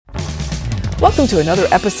Welcome to another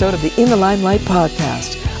episode of the In the Limelight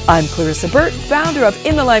podcast. I'm Clarissa Burt, founder of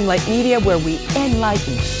In the Limelight Media, where we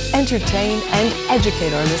enlighten, entertain, and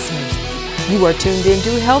educate our listeners. You are tuned in to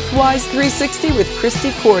HealthWise 360 with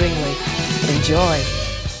Christy Cordingley. Enjoy.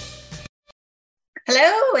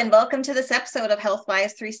 Hello, and welcome to this episode of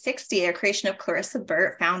HealthWise 360, a creation of Clarissa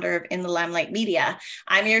Burt, founder of In the Limelight Media.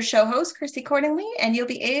 I'm your show host, Christy Cordingley, and you'll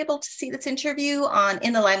be able to see this interview on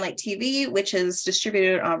In the Limelight TV, which is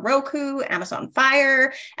distributed on Roku, Amazon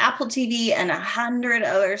Fire, Apple TV, and 100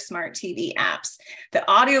 other smart TV apps. The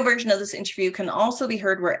audio version of this interview can also be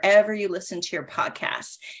heard wherever you listen to your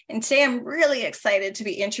podcasts. And today I'm really excited to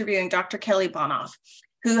be interviewing Dr. Kelly Bonoff,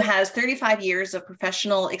 who has 35 years of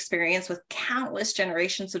professional experience with countless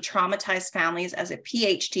generations of traumatized families as a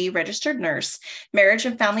PhD registered nurse, marriage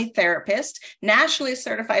and family therapist, nationally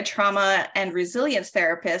certified trauma and resilience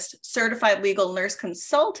therapist, certified legal nurse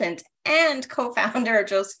consultant, and co-founder of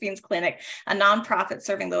Josephine's Clinic, a nonprofit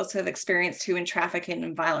serving those who have experienced human trafficking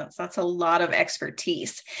and violence. That's a lot of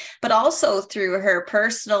expertise. But also through her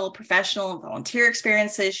personal, professional, and volunteer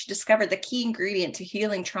experiences, she discovered the key ingredient to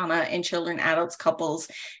healing trauma in children, adults, couples,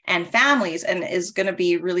 and families, and is going to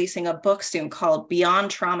be releasing a book soon called Beyond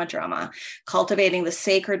Trauma Drama, Cultivating the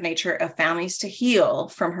Sacred Nature of Families to Heal.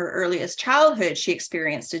 From her earliest childhood, she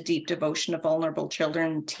experienced a deep devotion to vulnerable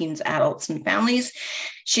children, teens, adults, and families.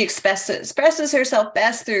 She expresses herself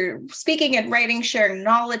best through speaking and writing, sharing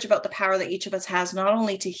knowledge about the power that each of us has, not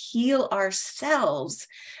only to heal ourselves,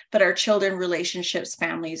 but our children, relationships,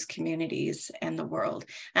 families, communities, and the world.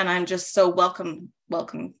 And I'm just so welcome,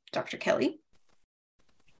 Dr. Kelly.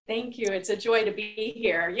 Thank you. It's a joy to be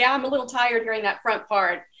here. Yeah, I'm a little tired hearing that front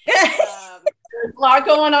part. There's a lot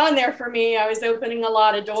going on there for me. I was opening a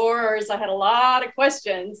lot of doors. I had a lot of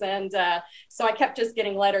questions. And so I kept just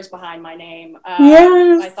getting letters behind my name.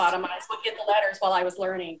 Yes. I thought I might as well get the letters while I was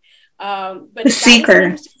learning. But the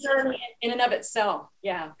seeker in and of itself.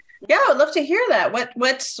 Yeah. Yeah, I'd love to hear that.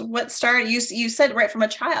 What started, you said right from a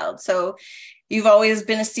child. So you've always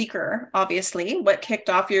been a seeker, obviously. What kicked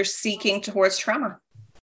off your seeking towards trauma?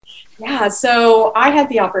 Yeah, so I had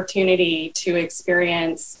the opportunity to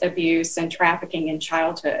experience abuse and trafficking in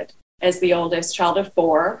childhood as the oldest child of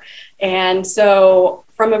 4. And so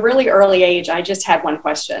from a really early age, I just had one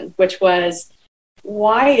question, which was,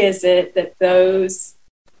 why is it that those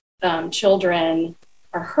children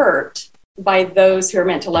are hurt by those who are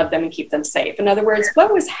meant to love them and keep them safe? In other words,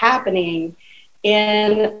 what was happening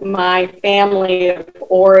in my family of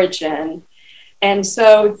origin? And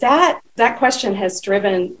so that question has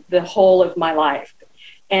driven the whole of my life.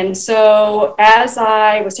 And so as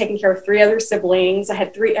I was taking care of 3 other siblings, I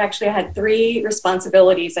had 3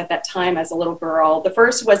 responsibilities at that time as a little girl. The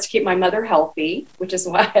first was to keep my mother healthy, which is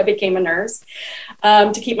why I became a nurse,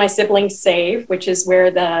 to keep my siblings safe, which is where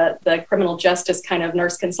the criminal justice kind of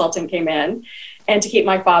nurse consultant came in, and to keep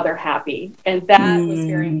my father happy. And that was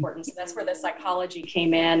very important. So that's where the psychology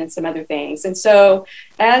came in and some other things. And so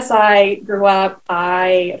as I grew up,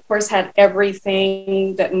 I, of course, had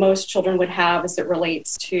everything that most children would have as it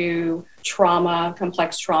relates to trauma,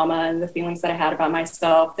 complex trauma, and the feelings that I had about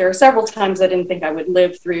myself. There are several times I didn't think I would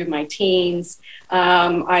live through my teens.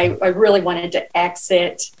 I really wanted to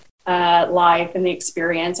exit life and the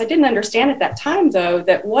experience. I didn't understand at that time, though,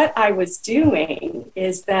 that what I was doing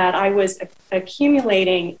is that I was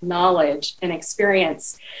accumulating knowledge and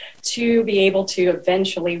experience to be able to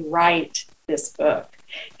eventually write this book.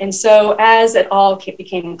 And so as it all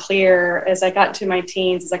became clear, as I got into my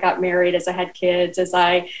teens, as I got married, as I had kids, as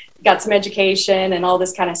I got some education and all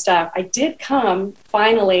this kind of stuff, I did come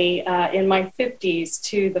finally in my 50s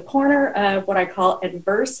to the corner of what I call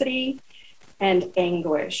adversity and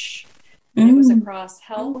anguish. And it was across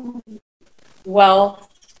health, wealth,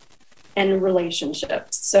 and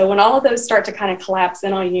relationships. So when all of those start to kind of collapse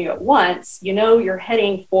in on you at once, you know you're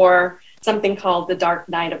heading for something called the dark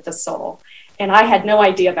night of the soul. And I had no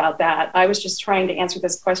idea about that. I was just trying to answer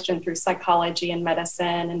this question through psychology and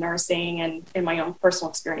medicine and nursing and in my own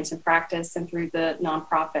personal experience and practice and through the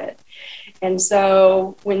nonprofit. And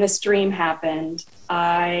so when this dream happened,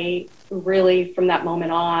 I really, from that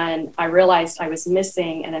moment on, I realized I was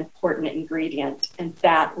missing an important ingredient. And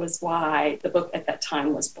that was why the book at that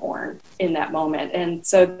time was born in that moment. And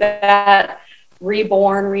so that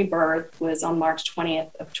rebirth was on March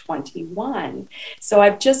 20th of 21. So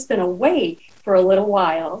I've just been awake for a little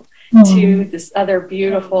while to this other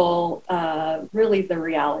beautiful, really the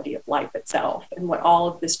reality of life itself and what all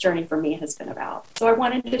of this journey for me has been about. So I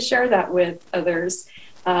wanted to share that with others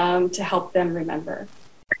to help them remember.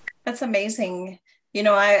 That's amazing. You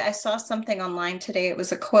know, I saw something online today. It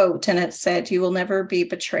was a quote and it said, "You will never be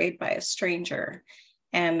betrayed by a stranger."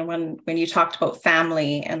 And when you talked about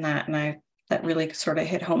family and that really sort of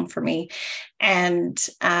hit home for me. And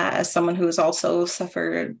as someone who has also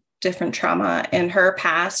suffered different trauma in her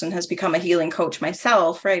past and has become a healing coach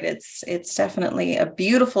myself, right? It's definitely a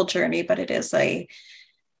beautiful journey, but it is a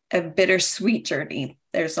bittersweet journey.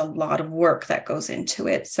 There's a lot of work that goes into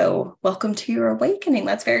it. So welcome to your awakening.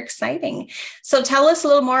 That's very exciting. So tell us a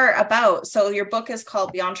little more so your book is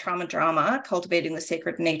called Beyond Trauma Drama, Cultivating the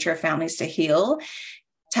Sacred Nature of Families to Heal.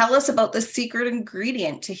 Tell us about the secret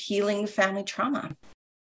ingredient to healing family trauma.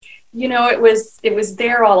 It was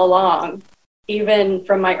there all along, even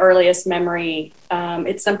from my earliest memory.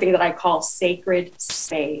 It's something that I call sacred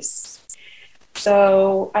space.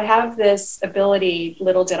 So I have this ability,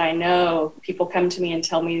 little did I know, people come to me and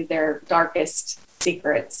tell me their darkest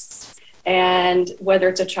secrets. And whether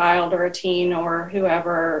it's a child or a teen or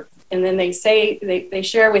whoever, and then they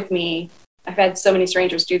share with me. I've had so many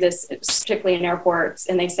strangers do this, particularly in airports,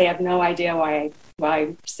 and they say, I have no idea why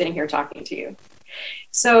I'm sitting here talking to you.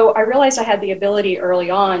 So I realized I had the ability early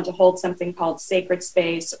on to hold something called sacred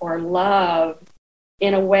space or love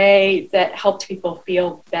in a way that helped people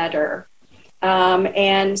feel better.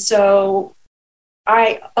 And so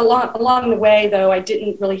along the way, though, I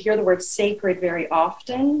didn't really hear the word sacred very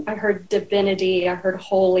often. I heard divinity, I heard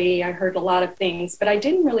holy, I heard a lot of things, but I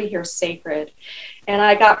didn't really hear sacred. And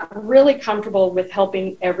I got really comfortable with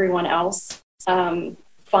helping everyone else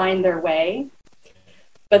find their way.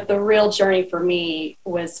 But the real journey for me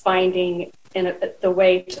was finding the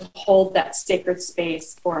way to hold that sacred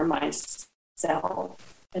space for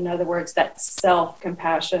myself. In other words, that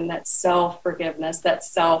self-compassion, that self-forgiveness, that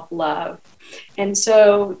self-love. And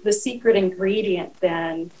so the secret ingredient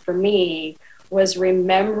then for me was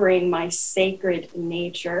remembering my sacred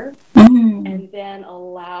nature and then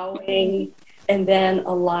allowing and then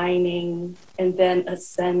aligning and then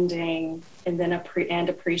ascending and then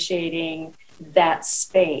appreciating that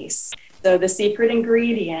space. So the secret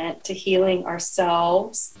ingredient to healing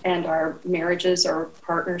ourselves and our marriages or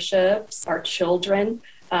partnerships, our children,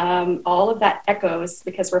 all of that echoes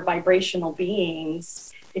because we're vibrational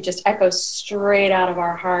beings. It just echoes straight out of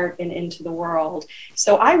our heart and into the world.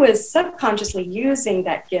 So I was subconsciously using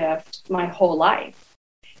that gift my whole life.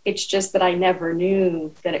 It's just that I never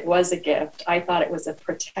knew that it was a gift. I thought it was a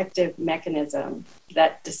protective mechanism,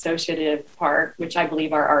 that dissociative part, which I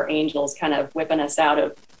believe are our angels kind of whipping us out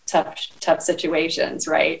of tough situations,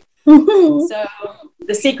 right? So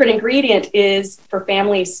the secret ingredient is for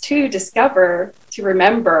families to discover, to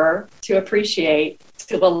remember, to appreciate,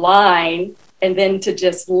 to align, and then to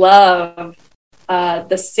just love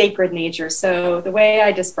the sacred nature. So the way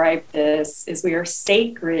I describe this is we are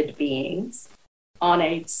sacred beings on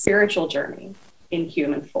a spiritual journey in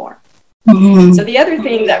human form. So the other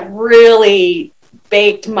thing that really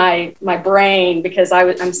baked my brain, because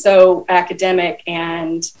I'm so academic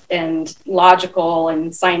and logical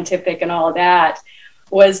and scientific and all of that,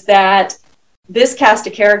 was that this cast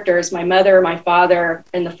of characters, my mother, my father,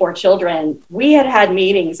 and the 4 children, we had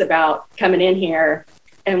meetings about coming in here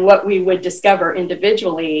and what we would discover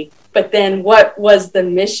individually, but then what was the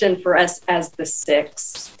mission for us as the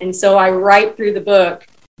 6. And so I write through the book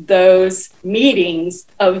those meetings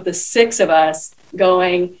of the 6 of us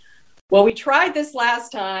going, well, we tried this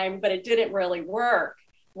last time, but it didn't really work.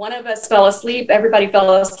 One of us fell asleep. Everybody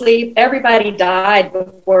fell asleep. Everybody died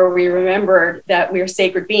before we remembered that we're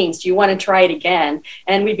sacred beings. Do you want to try it again?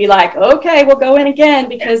 And we'd be like, okay, we'll go in again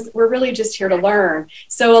because we're really just here to learn.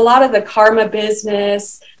 So a lot of the karma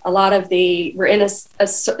business, we're in a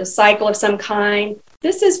cycle of some kind.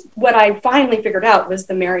 This is what I finally figured out was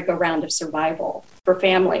the merry-go-round of survival for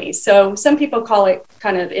families. So some people call it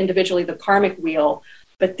kind of individually the karmic wheel,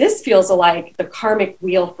 but this feels like the karmic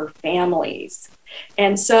wheel for families.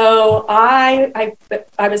 And so I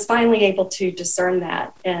was finally able to discern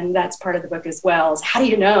that. And that's part of the book as well, is how do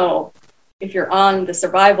you know if you're on the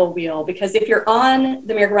survival wheel? Because if you're on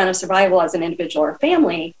the merry-go-round of survival as an individual or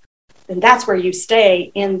family, then that's where you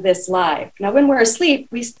stay in this life. Now, when we're asleep,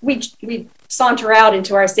 we saunter out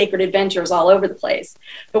into our sacred adventures all over the place.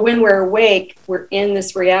 But when we're awake, we're in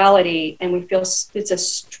this reality and we feel it's a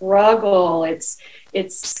struggle. It's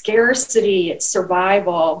scarcity, it's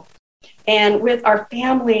survival. And with our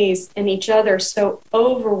families and each other so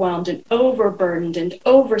overwhelmed and overburdened and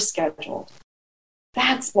overscheduled,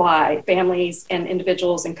 that's why families and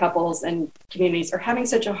individuals and couples and communities are having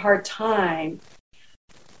such a hard time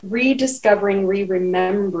rediscovering,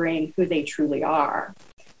 remembering who they truly are.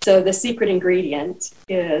 So the secret ingredient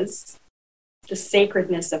is the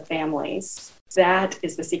sacredness of families. That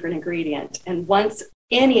is the secret ingredient. And once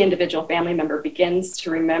any individual family member begins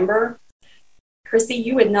to remember Chrissy,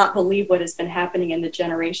 you would not believe what has been happening in the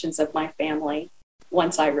generations of my family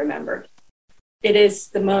once I remembered. It is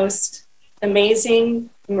the most amazing,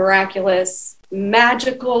 miraculous,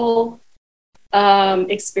 magical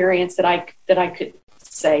experience that I could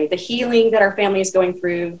say. The healing that our family is going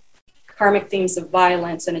through, karmic themes of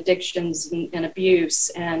violence and addictions and abuse,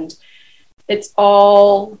 and it's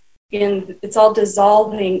all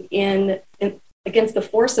dissolving in against the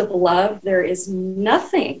force of love. There is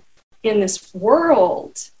nothing in this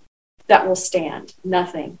world that will stand,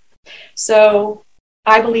 nothing. So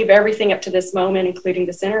I believe everything up to this moment, including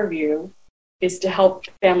this interview, is to help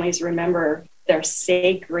families remember their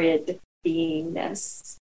sacred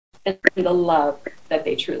beingness and the love that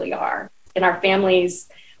they truly are. And our families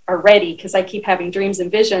are ready, because I keep having dreams and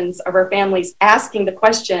visions of our families asking the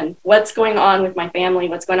question, what's going on with my family?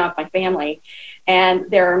 What's going on with my family? And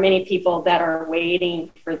there are many people that are waiting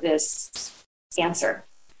for this answer.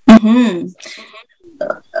 Mm-hmm.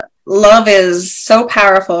 Love is so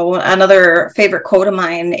powerful. Another favorite quote of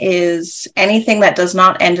mine is, anything that does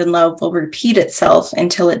not end in love will repeat itself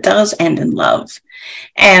until it does end in love.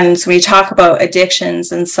 And so we talk about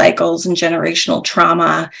addictions and cycles and generational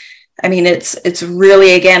trauma. I mean, it's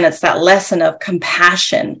really, again, it's that lesson of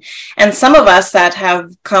compassion. And some of us that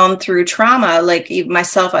have gone through trauma, like even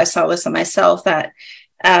myself, I saw this in myself, that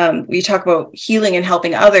we talk about healing and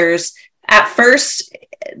helping others. At first,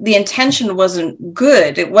 the intention wasn't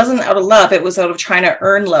good. It wasn't out of love. It was out of trying to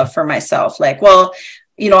earn love for myself. Like, well,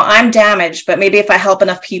 I'm damaged, but maybe if I help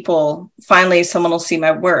enough people, finally someone will see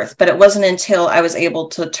my worth. But it wasn't until I was able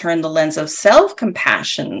to turn the lens of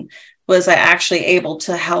self-compassion was I actually able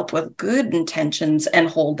to help with good intentions and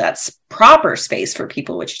hold that proper space for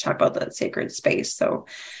people, which you talk about, that sacred space. So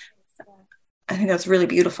I think that's really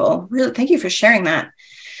beautiful. Really, thank you for sharing that.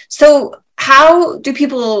 So how do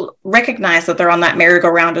people recognize that they're on that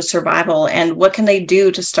merry-go-round of survival, and what can they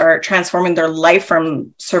do to start transforming their life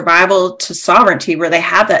from survival to sovereignty, where they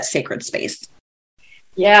have that sacred space?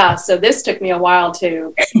 Yeah, so this took me a while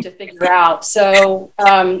to figure out. So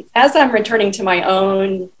as I'm returning to my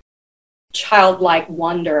own childlike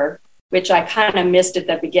wonder, which I kind of missed at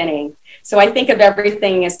the beginning. So I think of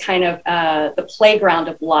everything as kind of the playground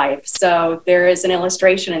of life. So there is an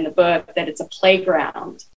illustration in the book that it's a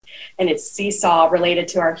playground, and it's seesaw related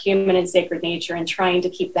to our human and sacred nature and trying to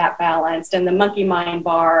keep that balanced, and the monkey mind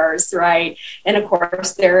bars, right? And of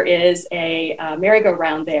course, there is a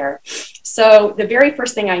merry-go-round there. So the very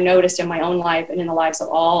first thing I noticed in my own life and in the lives of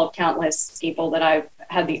all of countless people that I've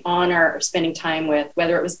had the honor of spending time with,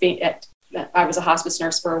 whether it was I was a hospice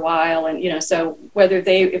nurse for a while, and so whether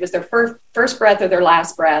it was their first breath or their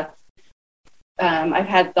last breath, I've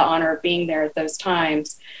had the honor of being there at those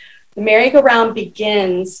times. The merry-go-round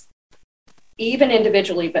begins even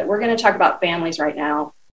individually, but we're going to talk about families right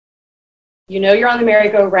now. You're on the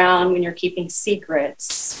merry-go-round when you're keeping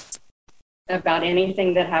secrets about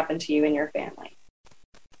anything that happened to you in your family.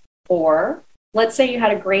 Or let's say you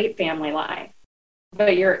had a great family life,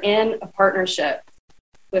 but you're in a partnership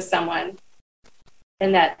with someone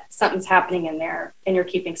and that something's happening in there and you're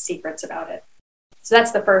keeping secrets about it. So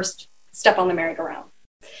that's the first step on the merry-go-round.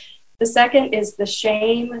 The second is the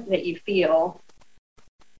shame that you feel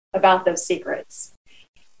about those secrets.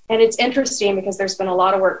 And it's interesting because there's been a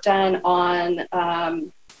lot of work done on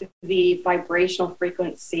the vibrational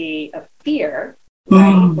frequency of fear,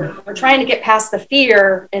 right? We're trying to get past the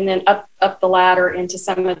fear and then up the ladder into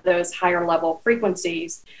some of those higher level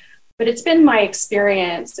frequencies. But it's been my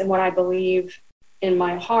experience, and what I believe in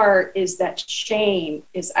my heart is that shame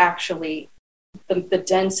is actually the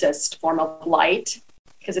densest form of light,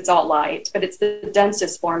 because it's all light, but it's the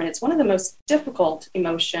densest form, and it's one of the most difficult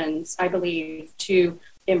emotions, I believe, to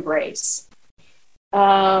embrace.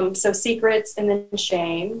 So secrets and then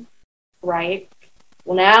shame, right?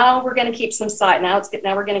 Well, now we're going to keep some silent.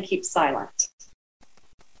 Now we're going to keep silent.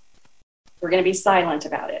 We're going to be silent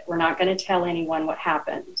about it. We're not going to tell anyone what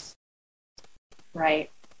happened.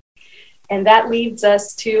 Right? And that leads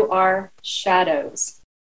us to our shadows.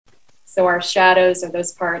 So our shadows are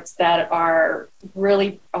those parts that are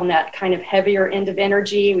really on that kind of heavier end of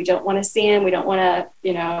energy. We don't want to see them. We don't want to,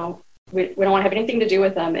 we don't want to have anything to do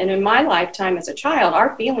with them. And in my lifetime as a child,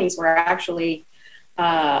 our feelings were actually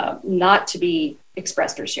not to be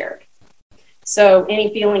expressed or shared. So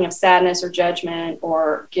any feeling of sadness or judgment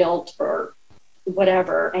or guilt or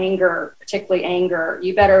whatever, anger, particularly anger,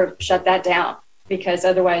 you better shut that down, because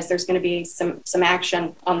otherwise there's going to be some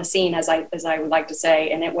action on the scene, as I would like to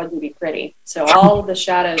say, and it wouldn't be pretty. So all of the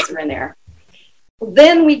shadows are in there.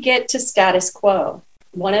 Then we get to status quo.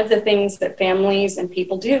 One of the things that families and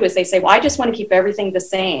people do is they say, well, I just want to keep everything the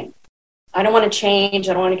same. I don't want to change.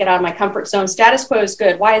 I don't want to get out of my comfort zone. Status quo is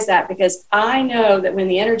good. Why is that? Because I know that when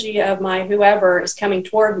the energy of my whoever is coming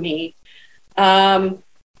toward me,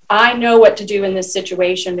 I know what to do in this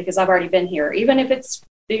situation because I've already been here. Even if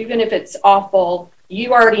it's awful,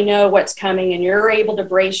 you already know what's coming and you're able to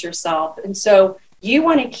brace yourself. And so you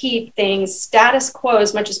want to keep things status quo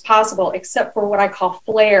as much as possible, except for what I call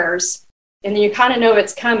flares. And then you kind of know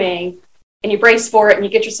it's coming and you brace for it and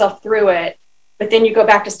you get yourself through it, but then you go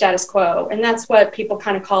back to status quo. And that's what people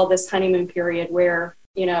kind of call this honeymoon period where,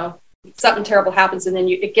 you know, something terrible happens and then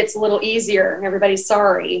it gets a little easier and everybody's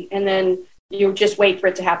sorry. And then you just wait for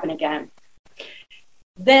it to happen again.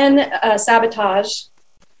 Then sabotage.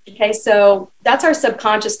 Okay, so that's our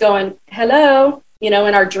subconscious going, hello, you know,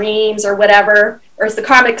 in our dreams or whatever, or it's the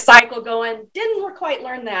karmic cycle going, didn't quite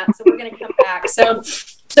learn that, so we're going to come back. So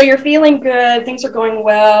you're feeling good, things are going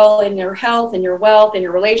well in your health and your wealth and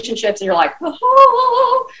your relationships, and you're like,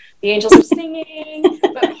 oh, the angels are singing,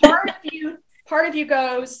 but part of you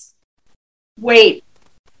goes, wait,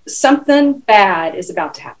 something bad is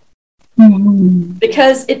about to happen.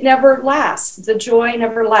 Because it never lasts. The joy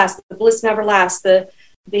never lasts. The bliss never lasts.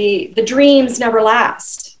 The dreams never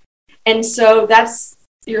last. And so that's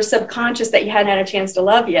your subconscious that you hadn't had a chance to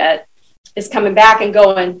love yet is coming back and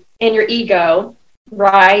going, and your ego,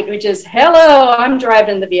 right, which is, hello, I'm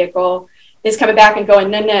driving the vehicle, is coming back and going,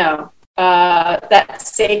 no, that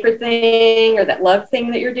sacred thing or that love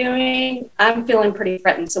thing that you're doing, I'm feeling pretty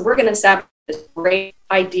threatened. So we're going to sabotage this great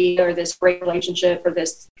idea or this great relationship or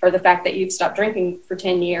the fact that you've stopped drinking for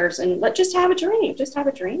 10 years and let's just have a drink. Just have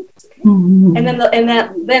a drink. It's okay. And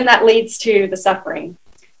then that leads to the suffering.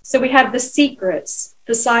 So we have the secrets,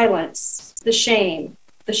 the silence, the shame,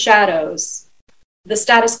 the shadows, the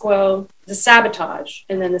status quo, the sabotage,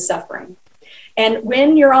 and then the suffering. And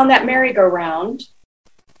when you're on that merry-go-round,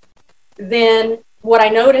 then what I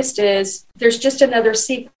noticed is there's just another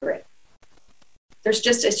secret. It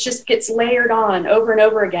just gets layered on over and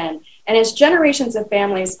over again. And as generations of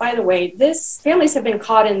families, by the way, families have been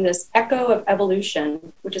caught in this echo of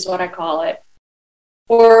evolution, which is what I call it,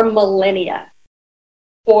 for millennia.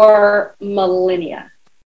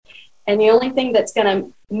 And the only thing that's going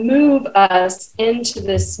to move us into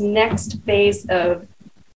this next phase of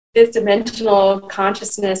fifth dimensional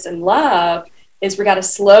consciousness and love is we got to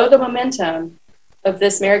slow the momentum of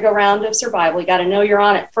this merry-go-round of survival. You got to know you're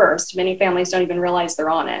on it first. Many families don't even realize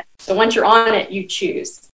they're on it. So once you're on it, you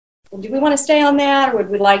choose. Well, do we want to stay on that, or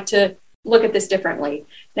would we like to look at this differently?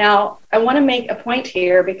 Now, I want to make a point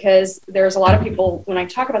here because there's a lot of people, when I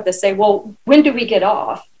talk about this, say, well, when do we get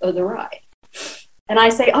off of the ride? And I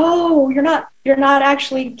say, oh, you're not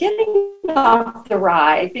actually getting off the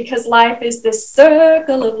ride because life is this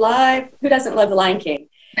circle of life. Who doesn't love The Lion King?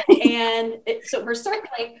 And so we're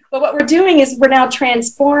circling, but what we're doing is we're now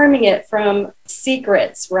transforming it from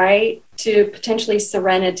secrets, right, to potentially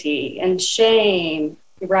serenity and shame,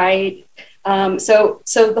 right? So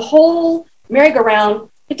the whole merry-go-round,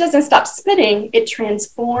 it doesn't stop spinning, it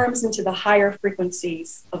transforms into the higher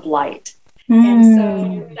frequencies of light. And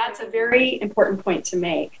so that's a very important point to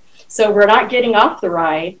make. So we're not getting off the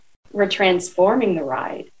ride, we're transforming the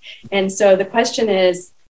ride. And so the question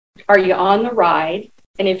is, are you on the ride?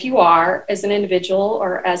 And if you are, as an individual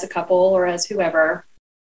or as a couple or as whoever,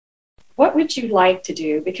 what would you like to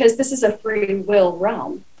do? Because this is a free will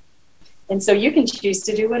realm. And so you can choose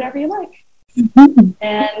to do whatever you like.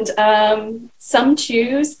 And some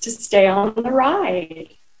choose to stay on the ride.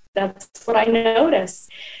 That's what I notice.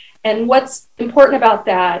 And what's important about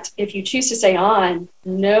that, if you choose to stay on,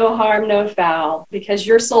 no harm, no foul, because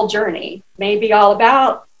your soul journey may be all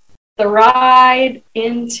about the ride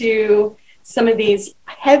into some of these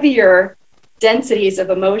heavier densities of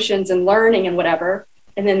emotions and learning and whatever.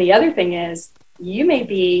 And then the other thing is, you may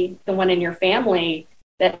be the one in your family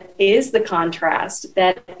that is the contrast,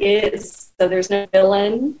 so there's no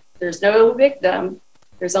villain, there's no victim,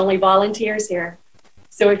 there's only volunteers here.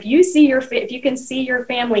 So if you can see your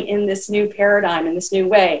family in this new paradigm, in this new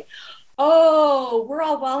way, oh, we're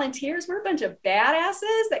all volunteers, we're a bunch of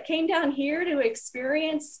badasses that came down here to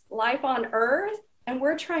experience life on Earth, and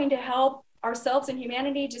we're trying to help ourselves and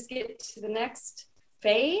humanity just get to the next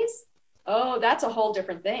phase. Oh, that's a whole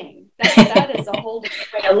different thing. That is a whole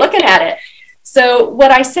different way of looking at it. So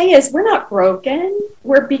what I say is we're not broken.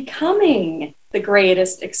 We're becoming the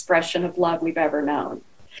greatest expression of love we've ever known.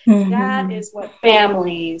 That is what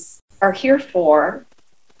families are here for.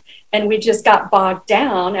 And we just got bogged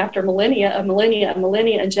down after millennia,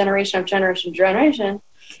 and generation of generation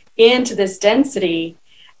into this density.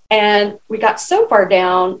 And we got so far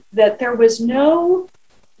down that there was no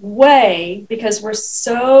way, because we're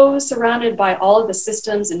so surrounded by all of the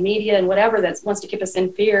systems and media and whatever that wants to keep us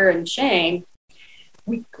in fear and shame,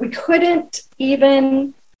 we couldn't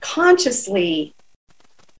even consciously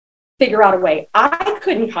figure out a way. I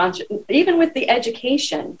couldn't even with the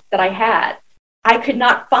education that I had, I could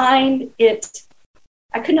not find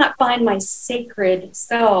my sacred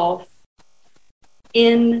self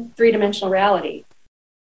in three-dimensional reality.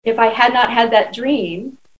 If I had not had that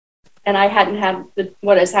dream, and I hadn't had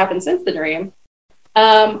what has happened since the dream,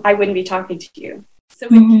 I wouldn't be talking to you. So it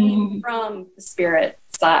came from the spirit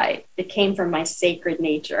side. It came from my sacred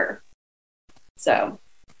nature. So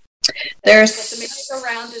there's what the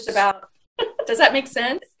merry-go-round is about. Does that make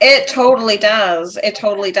sense? It totally does. It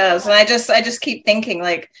totally does. And I just keep thinking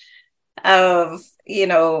like of, you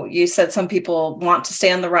know, you said some people want to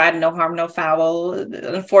stay on the ride, no harm, no foul.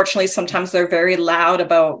 Unfortunately, sometimes they're very loud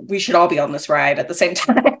about we should all be on this ride at the same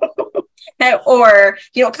time. Or,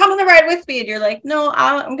 you know, come on the ride with me. And you're like, no,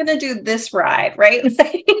 I'm going to do this ride. Right.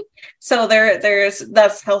 So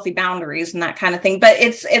that's healthy boundaries and that kind of thing. But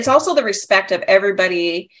it's also the respect of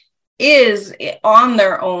everybody is on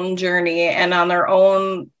their own journey and on their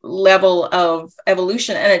own level of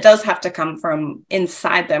evolution. And it does have to come from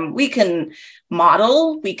inside them. We can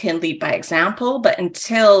model, we can lead by example, but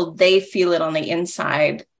until they feel it on the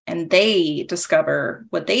inside and they discover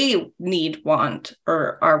what they need, want,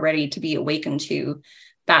 or are ready to be awakened to,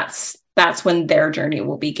 that's when their journey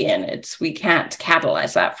will begin. We can't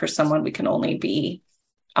catalyze that for someone. We can only be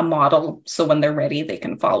a model. So when they're ready, they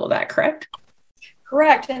can follow that, correct?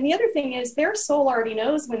 Correct. And the other thing is their soul already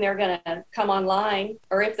knows when they're going to come online,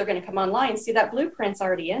 or if they're going to come online. See, that blueprint's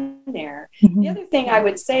already in there. The other thing I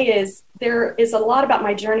would say is there is a lot about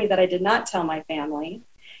my journey that I did not tell my family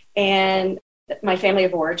and my family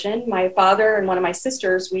of origin. My father and one of my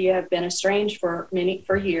sisters, we have been estranged for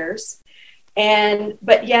years.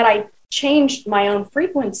 But yet I changed my own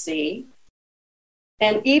frequency,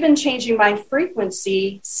 and even changing my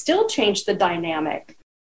frequency still changed the dynamic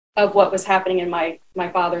of what was happening in my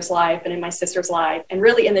father's life and in my sister's life, and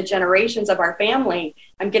really in the generations of our family.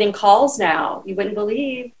 I'm getting calls now. You wouldn't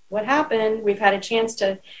believe what happened. We've had a chance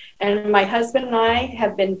to, and my husband and I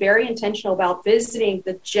have been very intentional about visiting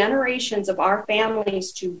the generations of our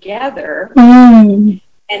families together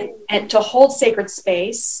and to hold sacred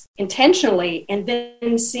space intentionally, and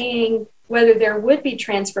then seeing whether there would be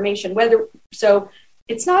transformation, so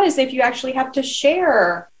it's not as if you actually have to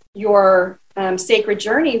share your sacred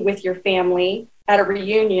journey with your family at a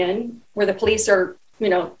reunion where the police are,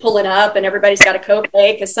 pulling up and everybody's got a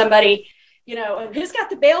copay because somebody, who's got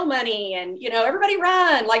the bail money, and, everybody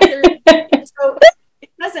run like so it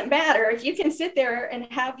doesn't matter if you can sit there and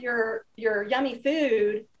have your yummy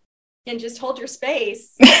food and just hold your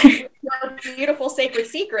space, your beautiful sacred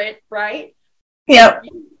secret, right? Yeah.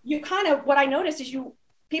 You kind of, what I noticed is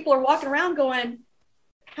people are walking around going,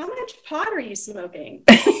 how much pot are you smoking?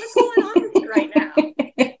 What's going on with you right now?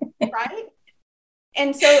 Right?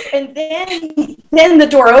 And so, and then the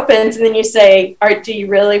door opens, and then you say, do you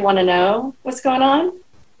really want to know what's going on?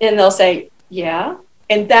 And they'll say, yeah.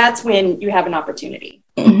 And that's when you have an opportunity.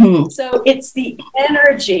 Mm-hmm. So it's the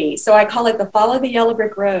energy. So I call it the follow the yellow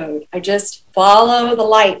brick road. I just follow the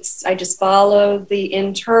lights. I just follow the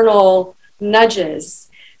internal nudges.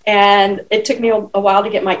 And it took me a while to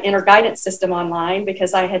get my inner guidance system online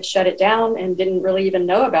because I had shut it down and didn't really even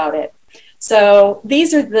know about it. So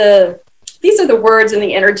these are the words and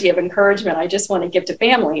the energy of encouragement I just want to give to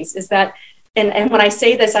families, is that, and when I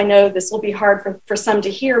say this, I know this will be hard for some to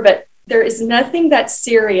hear, but there is nothing that's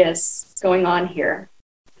serious going on here.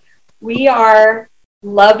 We are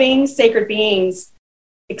loving sacred beings,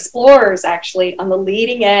 explorers actually, on the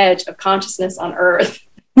leading edge of consciousness on Earth.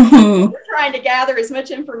 Mm-hmm. We're trying to gather as much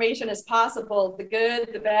information as possible, the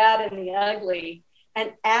good, the bad, and the ugly.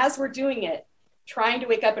 And as we're doing it, trying to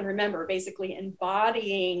wake up and remember, basically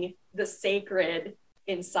embodying the sacred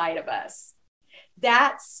inside of us.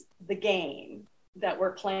 That's the game that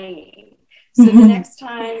we're playing. So the next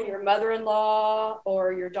time your mother-in-law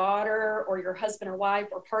or your daughter or your husband or wife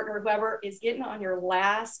or partner, or whoever, is getting on your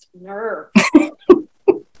last nerve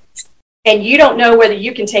and you don't know whether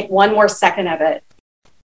you can take one more second of it,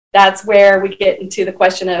 that's where we get into the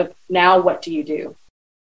question of, now what do you do?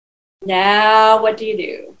 Now what do you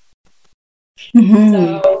do? Mm-hmm.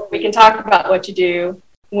 So we can talk about what you do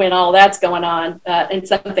when all that's going on. And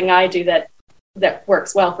something I do that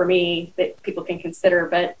works well for me that people can consider.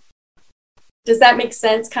 But Does that make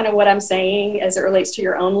sense, kind of what I'm saying as it relates to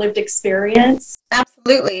your own lived experience?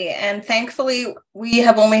 Absolutely. And thankfully, we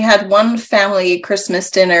have only had one family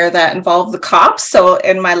Christmas dinner that involved the cops. So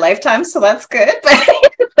in my lifetime, so that's good. But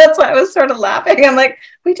that's why I was sort of laughing. I'm like,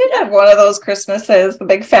 we did have one of those Christmases, the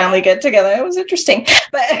big family get together. It was interesting.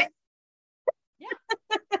 But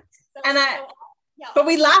but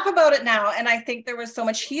we laugh about it now. And I think there was so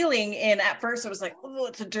much healing in, at first it was like, oh,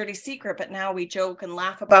 it's a dirty secret. But now we joke and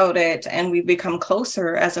laugh about it. And we become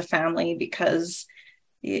closer as a family because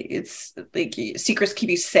it's like secrets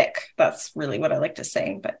keep you sick. That's really what I like to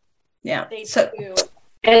say. But yeah. They do.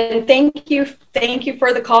 And thank you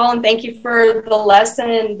for the call, and thank you for the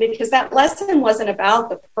lesson, because that lesson wasn't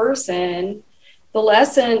about the person. The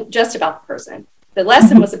lesson just about the person. The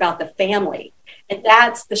lesson was about the family. And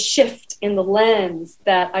that's the shift in the lens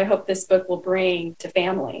that I hope this book will bring to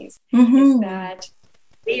families. Is that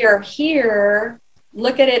we are here,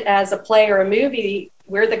 look at it as a play or a movie.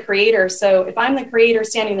 We're the creator. So if I'm the creator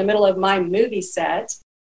standing in the middle of my movie set,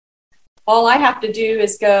 all I have to do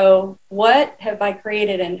is go, what have I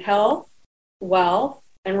created in health, wealth,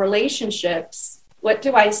 and relationships? What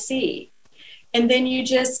do I see? And then you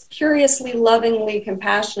just curiously, lovingly,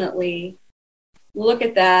 compassionately look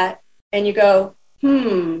at that and you go,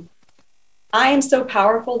 I am so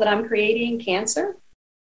powerful that I'm creating cancer.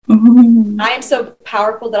 I am so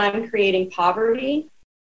powerful that I'm creating poverty.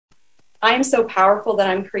 I am so powerful that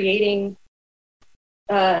I'm creating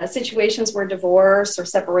situations where divorce or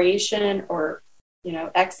separation or,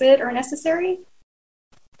 exit are necessary.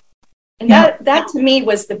 And that to me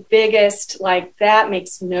was the biggest, like, that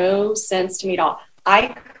makes no sense to me at all. I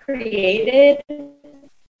created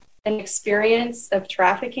an experience of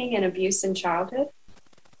trafficking and abuse in childhood.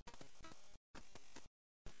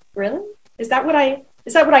 Really? Is that what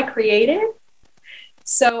I created?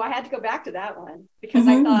 So I had to go back to that one because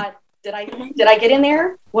I thought, did I get in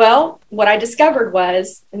there? Well, what I discovered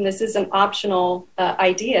was, and this is an optional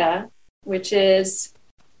idea, which is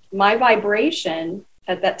my vibration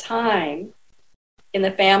at that time in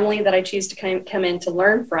the family that I choose to come in to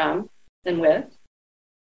learn from and with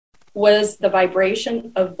was the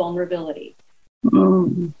vibration of vulnerability.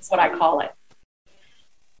 That's what I call it.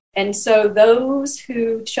 And so those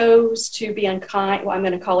who chose to be unkind, I'm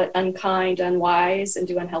going to call it unkind, unwise, and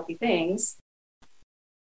do unhealthy things,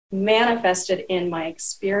 manifested in my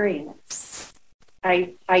experience.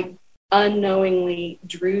 I unknowingly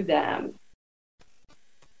drew them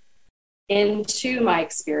into my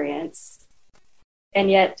experience, and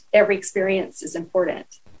yet every experience is important.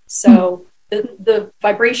 So the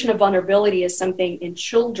vibration of vulnerability is something in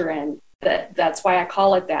children that's why I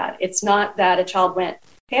call it that. It's not that a child went,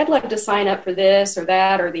 hey, I'd love to sign up for this or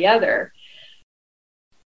that or the other.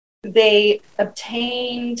 They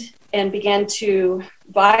obtained and began to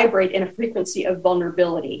vibrate in a frequency of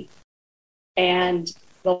vulnerability. And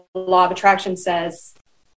the law of attraction says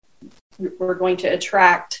we're going to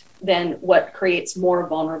attract then what creates more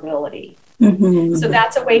vulnerability. So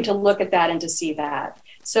that's a way to look at that and to see that.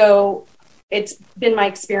 So it's been my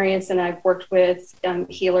experience, and I've worked with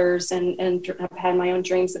healers and I've had my own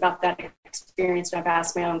dreams about that experience. And I've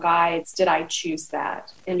asked my own guides, did I choose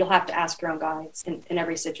that? And you'll have to ask your own guides in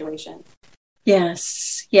every situation.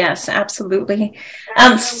 Yes, absolutely.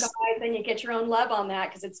 Then you get your own love on that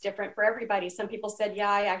because it's different for everybody. Some people said,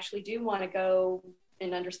 yeah, I actually do want to go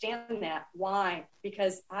and understand that. Why?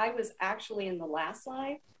 Because I was actually in the last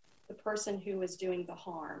life the person who was doing the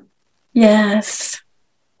harm. Yes.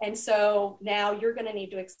 And so now you're going to need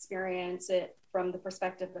to experience it from the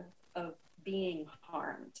perspective of being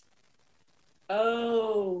harmed.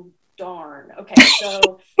 Oh, darn. Okay,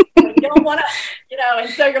 so you don't want to, and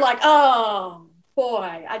so you're like, oh,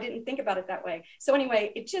 boy, I didn't think about it that way. So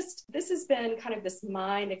anyway, this has been kind of this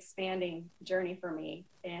mind expanding journey for me.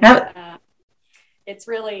 And it's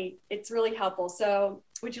really helpful. So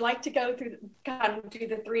would you like to go through, kind of do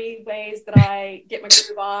the 3 ways that I get my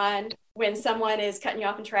groove on when someone is cutting you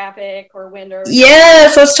off in traffic or when?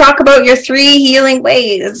 Yes, let's talk about your 3 healing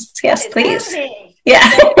ways. Yes, please. Happening? Yeah.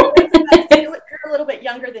 You're a little bit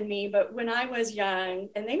younger than me, but when I was young,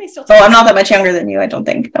 and they may still. Oh, I'm not that much younger than you, I don't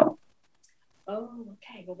think. No. Oh,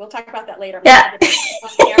 okay. Well, we'll talk about that later. Yeah.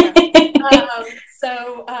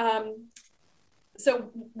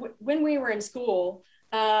 So when we were in school,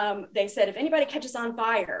 they said, if anybody catches on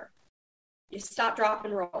fire, you stop, drop,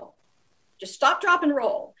 and roll. Just stop, drop, and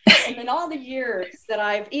roll. And then all the years that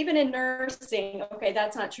I've, even in nursing, okay,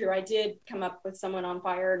 that's not true. I did come up with someone on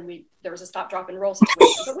fire and there was a stop, drop, and roll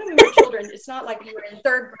situation. But when we were children, it's not like you were in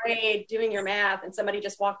 3rd grade doing your math and somebody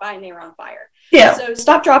just walked by and they were on fire. Yeah. So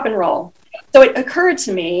stop, drop, and roll. So it occurred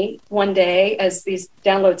to me one day as these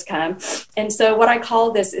downloads come. And so what I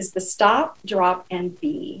call this is the stop, drop, and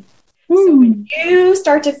be. So when you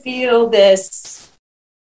start to feel this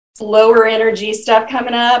lower energy stuff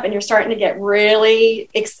coming up and you're starting to get really,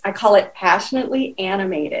 I call it passionately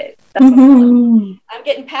animated. That's what I'm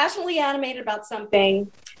getting passionately animated about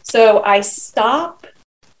something. So I stop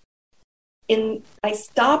in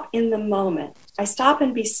the moment. I stop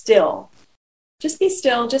and be still. Just be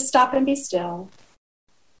still, just stop and be still.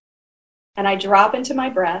 And I drop into my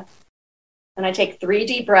breath and I take 3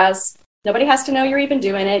 deep breaths. Nobody has to know you're even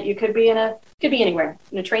doing it. You could be anywhere,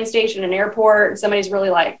 in a train station, an airport, and somebody's really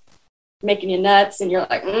like making you nuts and you're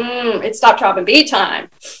like, it's stop, drop, and be time.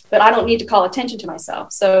 But I don't need to call attention to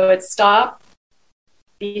myself. So it's stop,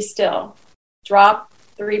 be still, drop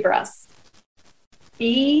 3 breaths.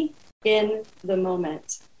 Be in the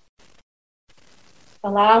moment.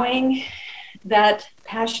 Allowing that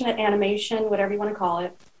passionate animation, whatever you want to call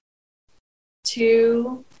it,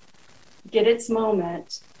 to get its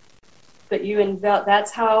moment. But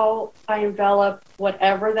that's how I envelop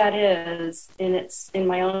whatever that is in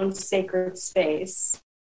my own sacred space.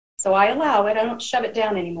 So I allow it. I don't shove it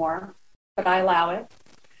down anymore, but I allow it.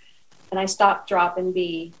 And I stop, drop, and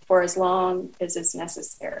be for as long as is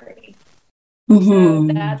necessary. So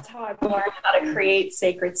that's how I've learned how to create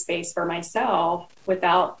sacred space for myself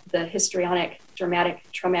without the histrionic, dramatic,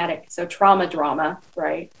 traumatic, so trauma drama,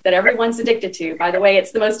 right? That everyone's addicted to. By the way,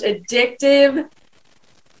 it's the most addictive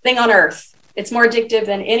thing on earth. It's more addictive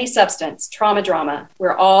than any substance, trauma drama.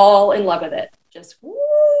 We're all in love with it. Just,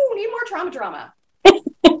 need more trauma drama.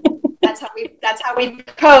 That's how we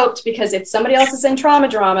coped, because if somebody else is in trauma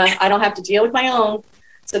drama, I don't have to deal with my own.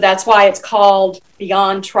 So that's why it's called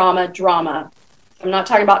Beyond Trauma Drama. I'm not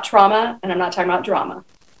talking about trauma and I'm not talking about drama.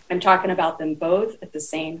 I'm talking about them both at the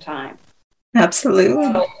same time.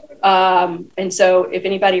 Absolutely. And so if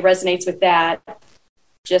anybody resonates with that,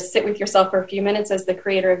 just sit with yourself for a few minutes as the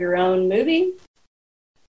creator of your own movie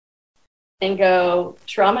and go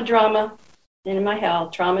trauma drama in my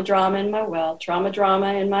health, trauma drama in my wealth, trauma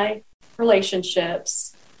drama in my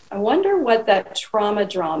relationships. I wonder what that trauma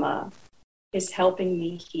drama is helping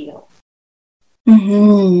me heal. I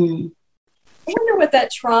wonder what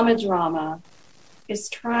that trauma drama is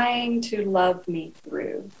trying to love me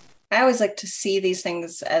through. I always like to see these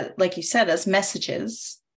things, like you said, as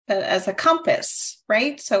messages, as a compass,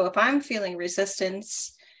 right? So if I'm feeling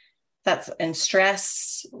resistance, and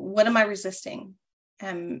stress, what am I resisting?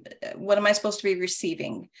 What am I supposed to be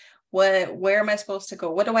receiving? Where am I supposed to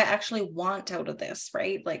go? What do I actually want out of this?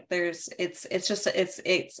 Right? Like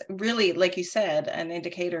it's really, like you said, an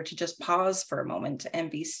indicator to just pause for a moment and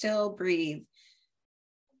be still, breathe,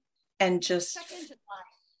 and just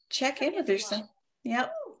check in with yourself.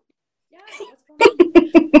 Yep.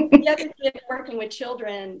 The other thing working with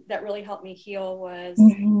children that really helped me heal was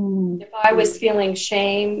if I was feeling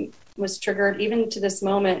shame was triggered even to this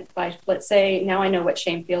moment by, let's say, now I know what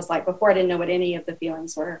shame feels like. Before I didn't know what any of the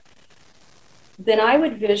feelings were. Then I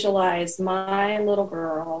would visualize my little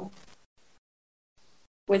girl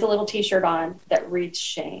with a little t-shirt on that reads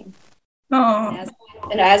shame.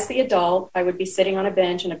 And as the adult, I would be sitting on a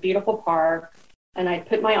bench in a beautiful park and I'd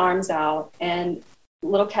put my arms out and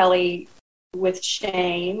little Kelly with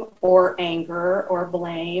shame or anger or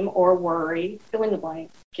blame or worry, fill in the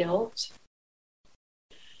blank, guilt.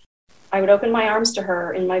 I would open my arms to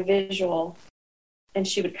her in my visual and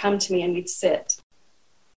she would come to me and we'd sit.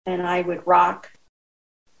 And I would rock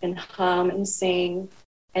and hum and sing.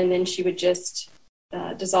 And then she would just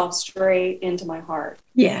dissolve straight into my heart.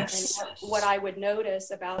 Yes. And what I would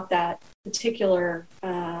notice about that particular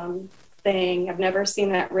thing, I've never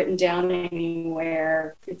seen that written down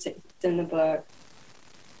anywhere. It's in the book.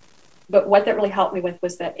 But what that really helped me with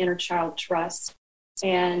was that inner child trust.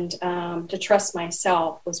 And to trust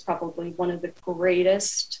myself was probably one of the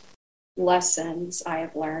greatest lessons I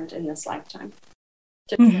have learned in this lifetime.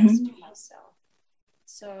 To trust myself.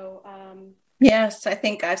 So, yes, I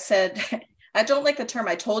think I've said, I don't like the term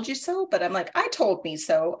 "I told you so," but I'm like, I told me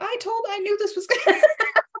so. I knew this was going to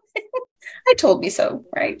happen. I told me so,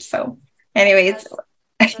 right? So, anyways.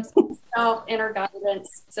 Inner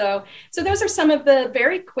guidance. So those are some of the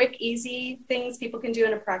very quick, easy things people can do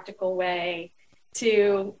in a practical way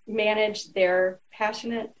to manage their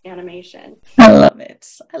passionate animation. I love it.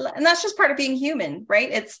 And that's just part of being human,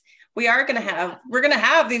 right? We're going to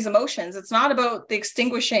have these emotions. It's not about the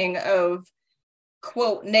extinguishing of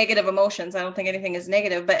quote negative emotions. I don't think anything is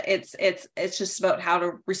negative, but it's just about how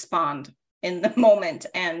to respond in the moment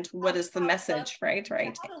and what is the message, right?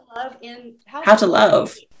 How to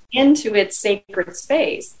love into its sacred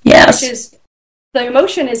space. Yes. Which is the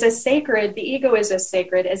emotion is as sacred, the ego is as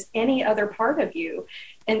sacred as any other part of you.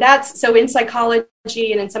 And that's, so in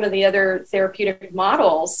psychology and in some of the other therapeutic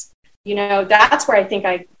models, you know, that's where I think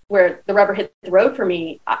where the rubber hit the road for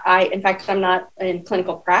me. In fact, I'm not in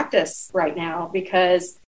clinical practice right now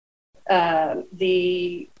because what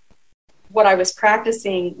I was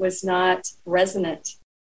practicing was not resonant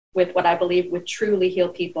with what I believe would truly heal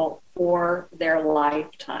people for their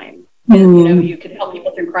lifetime. You know, you could help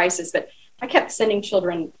people through crisis, but I kept sending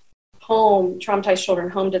children home, traumatized children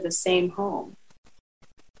home to the same home.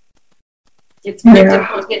 It's very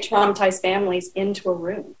difficult to get traumatized families into a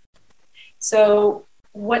room. So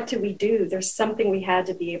what do we do? There's something we had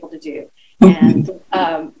to be able to do. And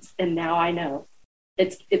now I know.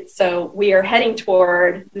 It's so we are heading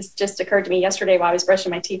toward, this just occurred to me yesterday while I was brushing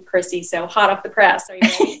my teeth, Chrissy, so hot off the press. Are you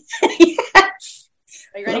ready? Yes.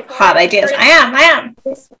 Are you ready for hot ideas? I am.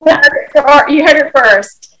 You heard it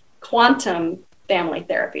first. Quantum family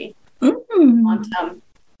therapy. Quantum.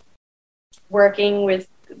 Working with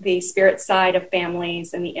the spirit side of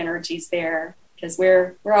families and the energies there, because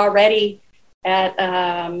we're already at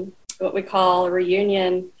what we call a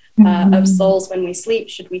reunion of souls when we sleep,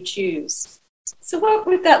 should we choose. So what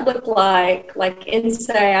would that look like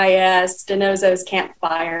NCIS, DiNozzo's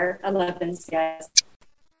campfire? I love NCIS.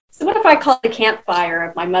 So what if I call the campfire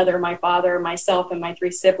of my mother, my father, myself, and my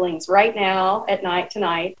 3 siblings right now at night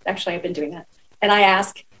tonight? Actually, I've been doing that. And I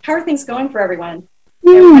ask, how are things going for everyone?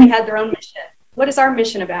 Everybody had their own mission. What is our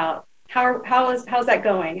mission about? How's that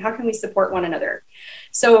going? How can we support one another?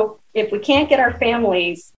 So if we can't get our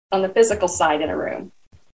families on the physical side in a room,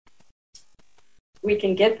 we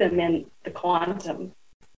can get them in the quantum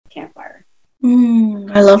campfire.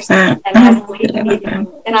 I love that. And I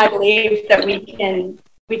believe that we can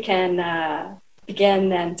begin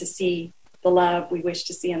then to see the love we wish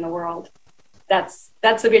to see in the world. That's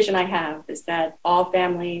the vision I have, is that all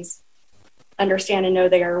families understand and know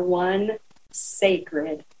they are one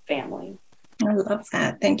sacred family. I love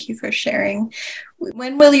that. Thank you for sharing.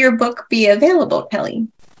 When will your book be available, Kelly?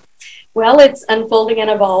 Well, it's unfolding and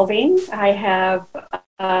evolving. I have,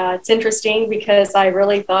 it's interesting because I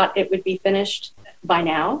really thought it would be finished by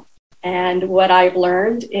now. And what I've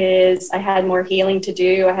learned is I had more healing to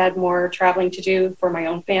do. I had more traveling to do for my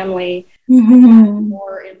own family. I had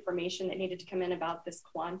more information that needed to come in about this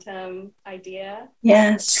quantum idea.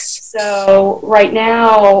 Yes. So right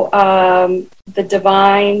now, the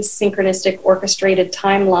divine synchronistic orchestrated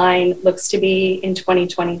timeline looks to be in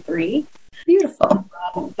 2023. Beautiful.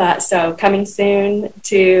 But so coming soon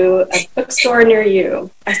to a bookstore near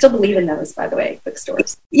you. I still believe in those, by the way,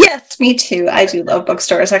 bookstores. Yes, me too. I do love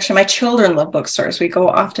bookstores. Actually, my children love bookstores. We go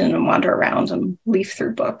often and wander around and leaf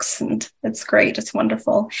through books, and it's great. It's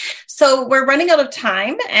wonderful. So we're running out of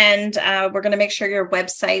time, and we're going to make sure your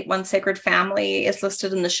website, One Sacred Family, is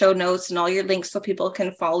listed in the show notes and all your links so people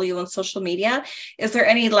can follow you on social media. Is there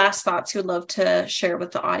any last thoughts you'd love to share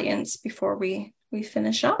with the audience before we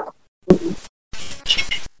finish up?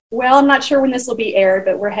 Well, I'm not sure when this will be aired,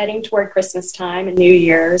 but we're heading toward Christmas time and New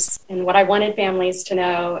Year's. And what I wanted families to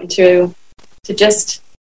know and to just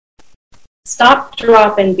stop,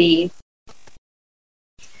 drop, and be.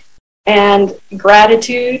 And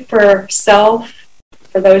gratitude for self,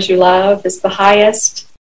 for those you love, is the highest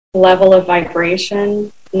level of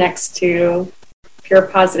vibration next to pure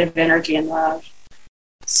positive energy and love.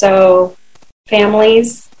 So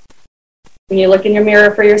families, when you look in your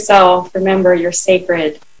mirror for yourself, remember you're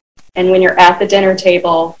sacred. And when you're at the dinner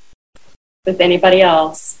table with anybody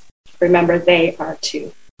else, remember they are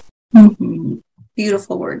too.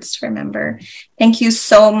 Beautiful words to remember. Thank you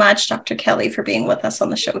so much, Dr. Kelly, for being with us on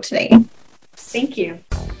the show today. Thank you.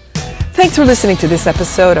 Thanks for listening to this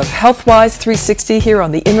episode of HealthWise 360 here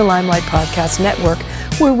on the In the Limelight Podcast Network,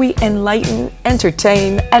 where we enlighten,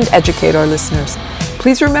 entertain, and educate our listeners.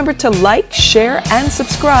 Please remember to like, share, and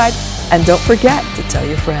subscribe, and don't forget to tell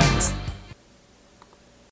your friends.